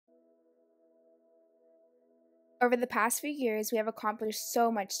Over the past few years, we have accomplished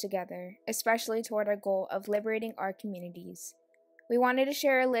so much together, especially toward our goal of liberating our communities. We wanted to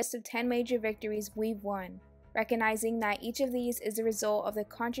share a list of 10 major victories we've won, recognizing that each of these is the result of the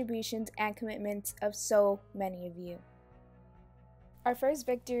contributions and commitments of so many of you. Our first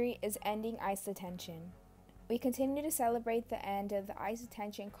victory is ending ICE detention. We continue to celebrate the end of the ICE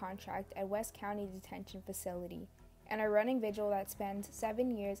detention contract at West County Detention Facility and are running vigil that spans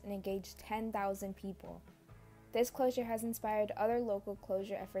 7 years and engaged 10,000 people. This closure has inspired other local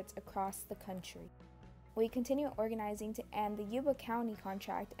closure efforts across the country. We continue organizing to end the Yuba County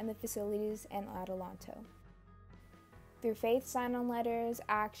contract and the facilities in Adelanto. Through faith sign-on letters,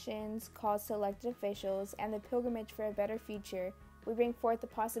 actions, calls to elected officials, and the pilgrimage for a better future, we bring forth the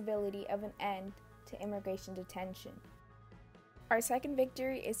possibility of an end to immigration detention. Our second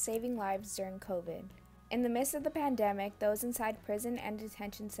victory is saving lives during COVID. In the midst of the pandemic, those inside prison and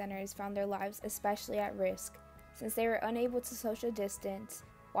detention centers found their lives especially at risk, since they were unable to social distance,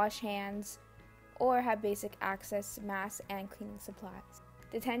 wash hands, or have basic access to masks and cleaning supplies.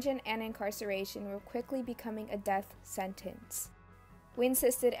 Detention and incarceration were quickly becoming a death sentence. We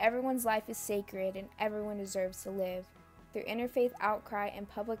insisted everyone's life is sacred and everyone deserves to live. Through interfaith outcry and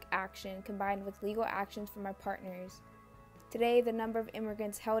public action combined with legal actions from our partners, today the number of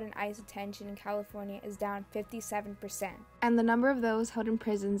immigrants held in ICE detention in California is down 57%, and the number of those held in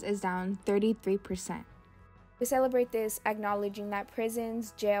prisons is down 33%. We celebrate this acknowledging that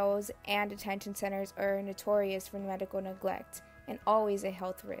prisons, jails, and detention centers are notorious for medical neglect and always a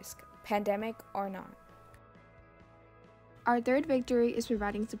health risk, pandemic or not. Our third victory is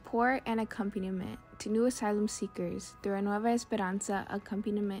providing support and accompaniment to new asylum seekers through our Nueva Esperanza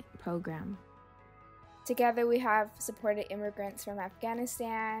accompaniment program. Together, we have supported immigrants from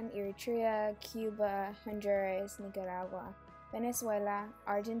Afghanistan, Eritrea, Cuba, Honduras, Nicaragua, Venezuela,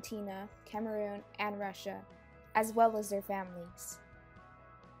 Argentina, Cameroon, and Russia, as well as their families.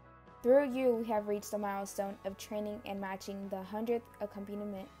 Through you, we have reached the milestone of training and matching the 100th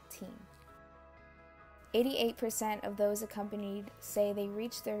accompaniment team. 88% of those accompanied say they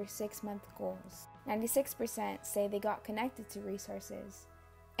reached their 6-month goals. 96% say they got connected to resources.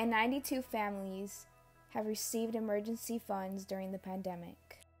 And 92 families have received emergency funds during the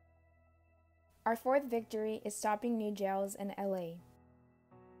pandemic. Our fourth victory is stopping new jails in LA.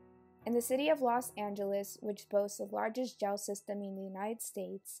 In the city of Los Angeles, which boasts the largest jail system in the United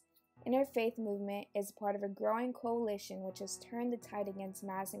States, interfaith movement is part of a growing coalition which has turned the tide against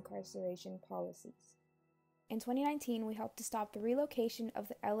mass incarceration policies. In 2019, we helped to stop the relocation of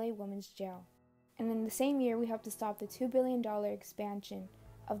the LA Women's Jail, and in the same year, we helped to stop the $2 billion expansion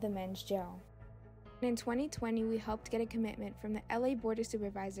of the men's jail. And in 2020, we helped get a commitment from the LA Board of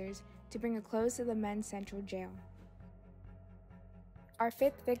Supervisors to bring a close to the men's central jail. Our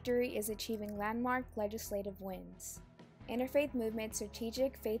fifth victory is achieving landmark legislative wins. Interfaith movement,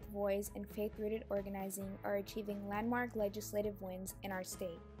 strategic faith voice, and faith-rooted organizing are achieving landmark legislative wins in our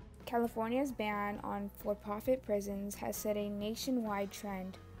state. California's ban on for-profit prisons has set a nationwide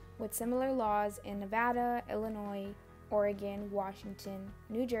trend, with similar laws in Nevada, Illinois, Oregon, Washington,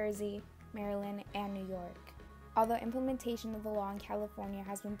 New Jersey, Maryland, and New York. Although implementation of the law in California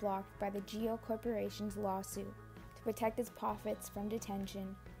has been blocked by the Geo Corporation's lawsuit to protect its profits from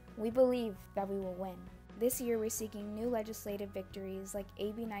detention, we believe that we will win. This year, we're seeking new legislative victories like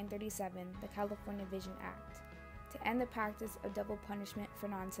AB 937, the California Vision Act, to end the practice of double punishment for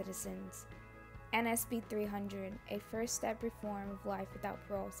non-citizens, and SB 300, a first-step reform of life without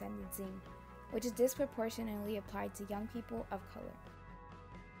parole sentencing, which is disproportionately applied to young people of color.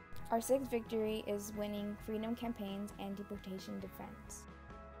 Our sixth victory is winning freedom campaigns and deportation defense.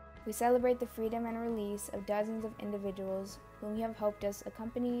 We celebrate the freedom and release of dozens of individuals whom you have helped us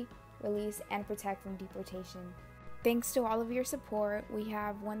accompany, release, and protect from deportation. Thanks to all of your support, we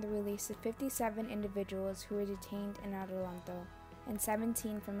have won the release of 57 individuals who were detained in Adelanto and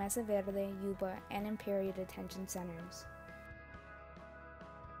 17 from Mesa Verde, Yuba, and Imperia detention centers.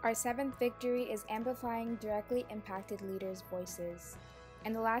 Our seventh victory is amplifying directly impacted leaders' voices.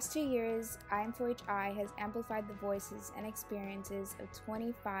 In the last 2 years, I4HI has amplified the voices and experiences of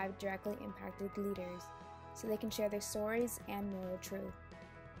 25 directly impacted leaders so they can share their stories and moral truth.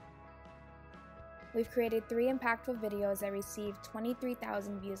 We've created 3 impactful videos that received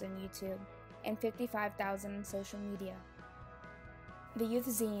 23,000 views on YouTube and 55,000 on social media. The Youth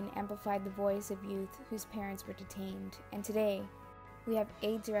Zine amplified the voice of youth whose parents were detained, and today, we have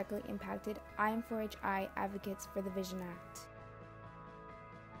 8 directly impacted I4HI advocates for the Vision Act.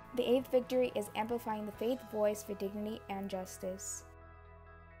 The 8th victory is amplifying the faith voice for dignity and justice.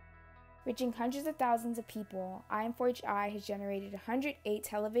 Reaching hundreds of thousands of people, I4HI has generated 108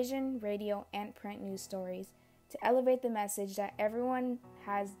 television, radio, and print news stories to elevate the message that everyone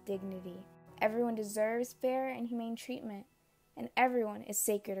has dignity, everyone deserves fair and humane treatment, and everyone is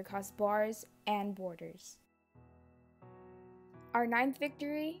sacred across bars and borders. Our 9th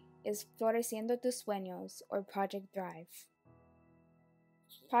victory is Floreciendo tus sueños, or Project Thrive.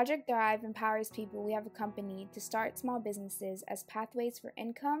 Project Thrive empowers people we have accompanied to start small businesses as pathways for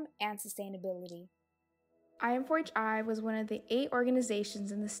income and sustainability. I4HI was one of the 8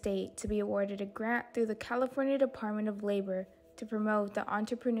 organizations in the state to be awarded a grant through the California Department of Labor to promote the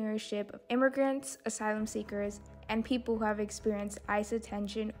entrepreneurship of immigrants, asylum seekers, and people who have experienced ICE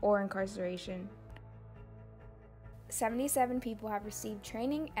detention or incarceration. 77 people have received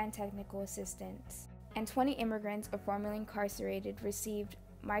training and technical assistance, and 20 immigrants or formerly incarcerated received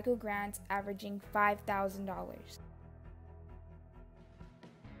micro grants averaging $5,000.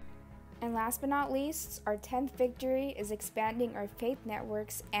 And last but not least, our 10th victory is expanding our faith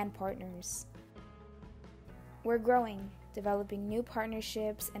networks and partners. We're growing, developing new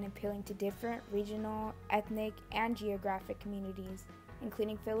partnerships and appealing to different regional, ethnic, and geographic communities,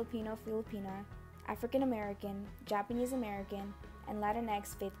 including Filipino-Filipina, African American, Japanese American, and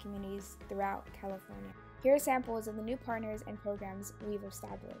Latinx faith communities throughout California. Here are samples of the new partners and programs we've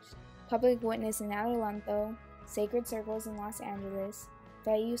established: Public Witness in Adelanto, Sacred Circles in Los Angeles,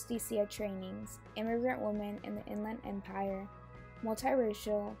 Fe Justicia Trainings, Immigrant Women in the Inland Empire,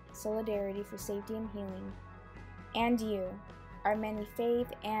 Multiracial, Solidarity for Safety and Healing, and you, our many faith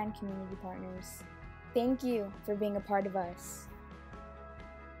and community partners. Thank you for being a part of us.